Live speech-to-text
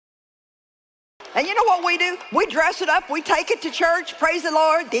And you know what we do? We dress it up. We take it to church. Praise the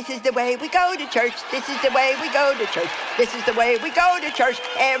Lord. This is the way we go to church. This is the way we go to church. This is the way we go to church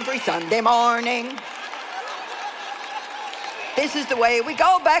every Sunday morning. This is the way we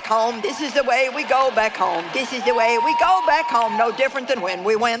go back home. This is the way we go back home. This is the way we go back home. No different than when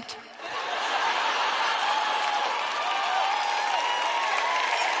we went.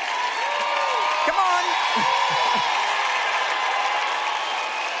 Come on.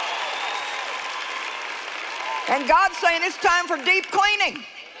 And God's saying it's time for deep cleaning.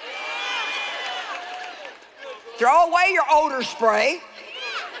 Throw away your odor spray.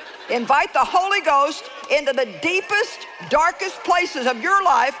 Invite the Holy Ghost into the deepest, darkest places of your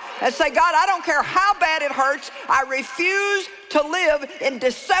life and say, God, I don't care how bad it hurts. I refuse to live in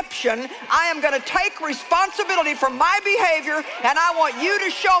deception. I am going to take responsibility for my behavior, and I want you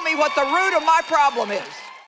to show me what the root of my problem is.